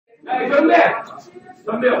야, 덤벼!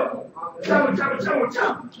 덤벼!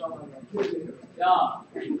 참! 야,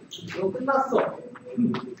 너 끝났어.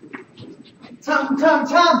 참.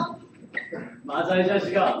 맞아, 이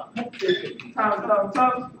자식아. 참!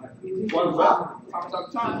 원사.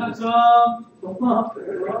 참!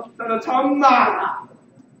 천마.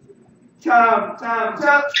 참!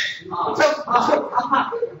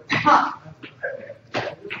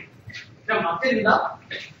 그냥 막 때린다?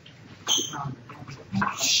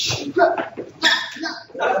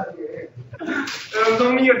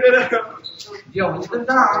 성민이가 때려요. 야, 언제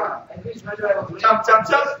끝나? 참! 참.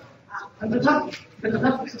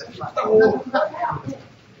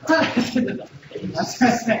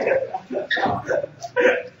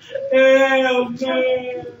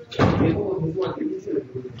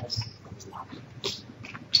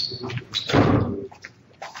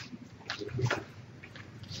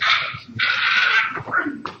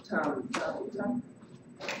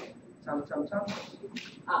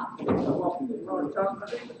 아, 너무 아픈데.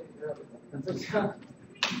 참.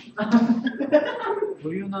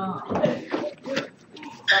 도윤아.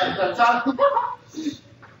 참.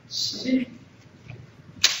 씨.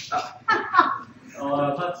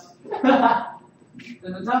 같이.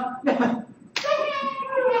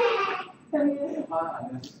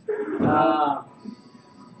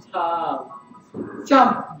 참.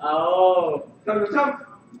 참. 아오. 참.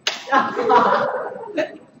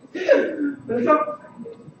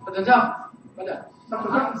 가자.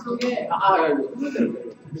 속에. 야, 이거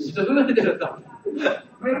흘러내렸다. 진짜 흘러내렸다.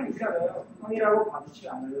 형이랑 비슷하네요. 형이라고 봐주지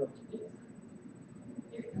않아요.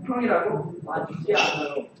 형이라고 봐주지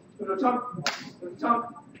않아요. 참.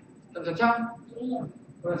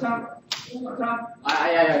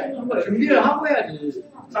 준비를 하고 해야지.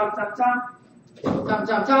 참.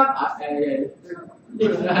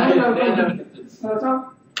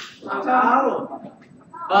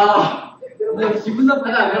 내 기분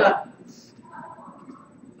나쁘다.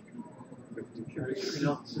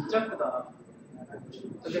 진짜 크다.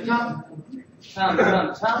 참.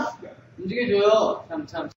 움직여줘요.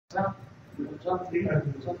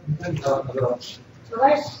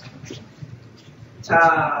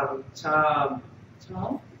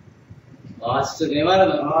 참. 와, 진짜 내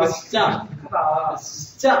말은 안 듣고 진짜. 크다.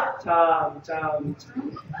 진짜. 참.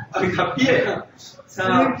 아니, 다 피해.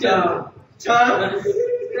 참.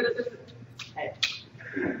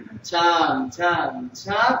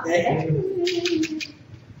 네.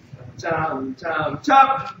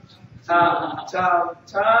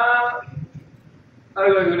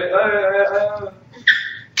 아이고, 그래. 아이고.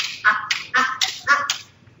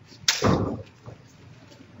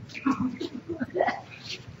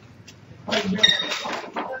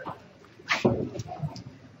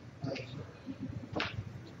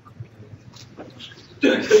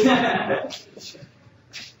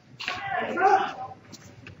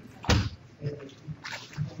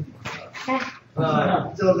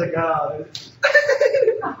 진짜 새끼야.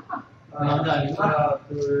 남자 아닌가? 하나,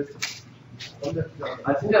 둘, 셋.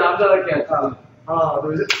 진짜 남자답게 할까? 하나,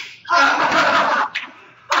 둘, 셋.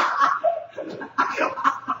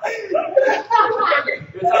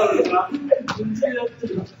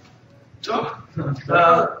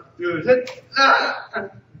 하나, 둘, 셋.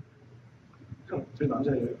 형, 저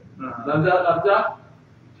남자예요. 남자?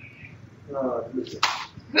 하나, 둘, 셋.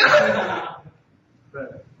 네.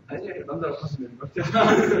 아니, 남자로 하시면 되는 것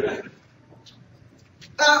같아요.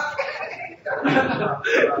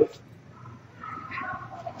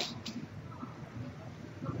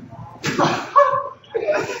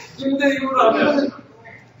 힘든 힘으로 하면.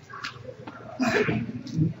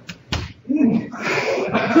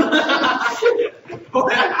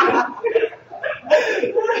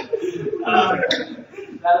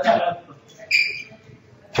 나 잘했어.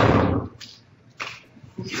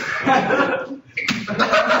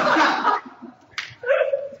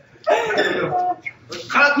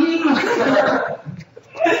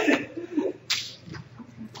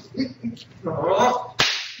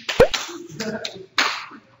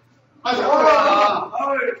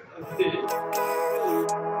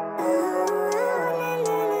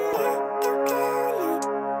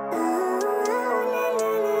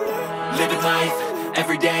 Living life,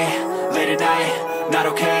 every day, late at night, not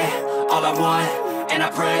okay. All I want and I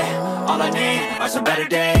pray. All I need are some better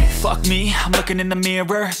days. Fuck me, I'm looking in the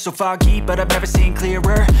mirror, so foggy, but I've never seen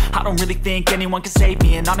clearer. I don't really think anyone can save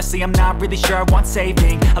me, and honestly I'm not really sure I want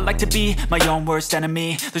saving. I like to be my own worst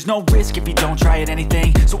enemy. There's no risk if you don't try at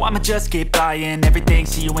anything, so I'ma just keep buying everything.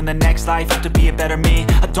 See you in the next life, hope to be a better me.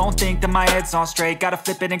 I don't think that my head's on straight, gotta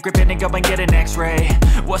flip it and grip it and go and get an x-ray.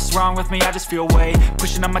 What's wrong with me? I just feel weight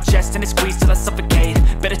pushing on my chest and it squeezes till I suffocate.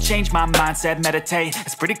 Better change my mindset, meditate.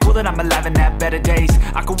 It's pretty cool that I'm alive and have better days.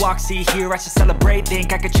 I could walk, see, hear, I should celebrate.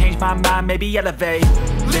 Think I could change my mind, maybe elevate.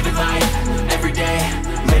 Living life, every day,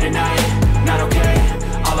 late at night, not okay.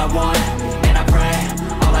 All I want, and I pray,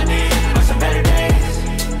 all I need are some better days.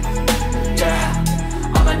 Yeah,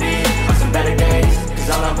 all I need are some better days. Cause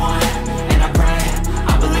all I want, and I pray,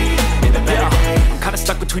 I believe in the better days. Kinda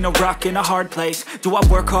stuck between a rock and a hard place. Do I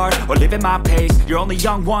work hard or live at my pace? You're only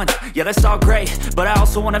young once, yeah that's all great, but I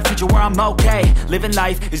also want a future where I'm okay. Living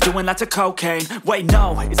life is doing lots of cocaine. Wait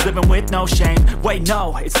no, it's living with no shame. Wait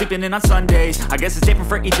no, it's sleeping in on Sundays. I guess it's different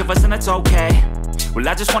for each of us and that's okay. Well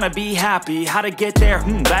I just wanna be happy, how to get there?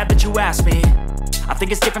 Glad that you asked me. I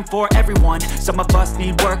think it's different for everyone. Some of us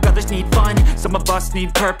need work, others need fun. Some of us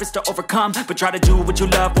need purpose to overcome. But try to do what you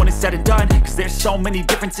love when it's said and done. Cause there's so many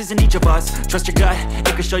differences in each of us. Trust your gut,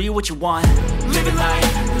 it can show you what you want. Living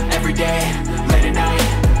life, every day, late at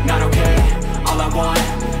night, not okay. All I want,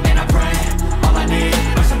 and I pray, all I need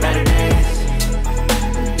are some better days.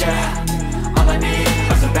 Yeah, all I need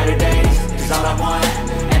are some better days. Cause all I want,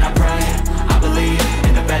 and I pray, I believe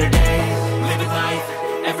in the better days. Living life,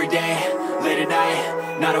 every day, late at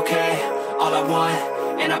night, not okay. All I want,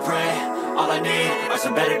 and I pray, all I need are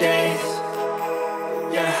some better days.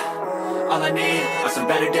 Yeah, all I need are some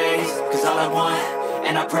better days. Cause all I want,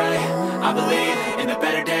 and I pray, I believe in the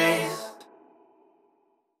better days.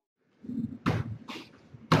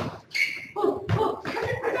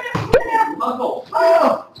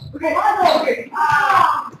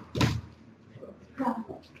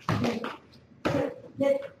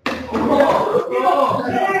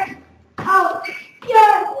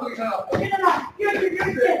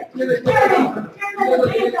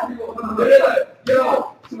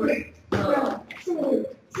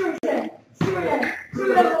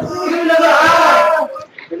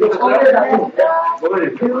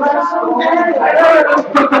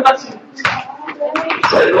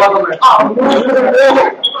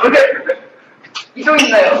 이동이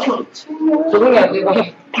있나요? 적응이 안 되고.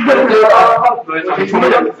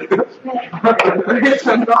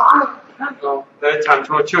 너의 참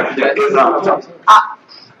좋은 치워주지 않겠어?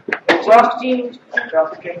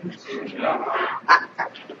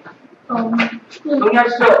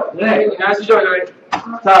 동의하시죠? 네, 동의하시죠?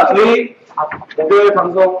 자, 저희 목요일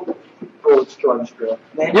방송 또 지켜봐 주시고요.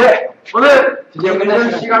 네. 예, 오늘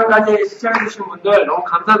이런 시간까지 시청해주신 분들 너무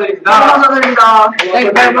감사드립니다. 감사드립니다. 저희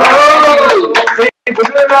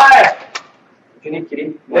목요일날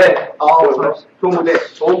유닛끼리 좋은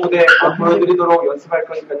무대 보여드리도록 연습할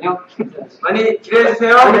거니까요. 많이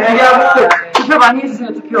기대해주세요. 기대하고 투표 많이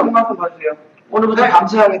해주세요. 투표 한번 봐주세요. 오늘부터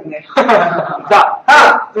감사하겠네. 자,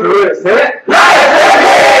 하나, 둘, 셋,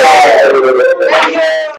 라이브!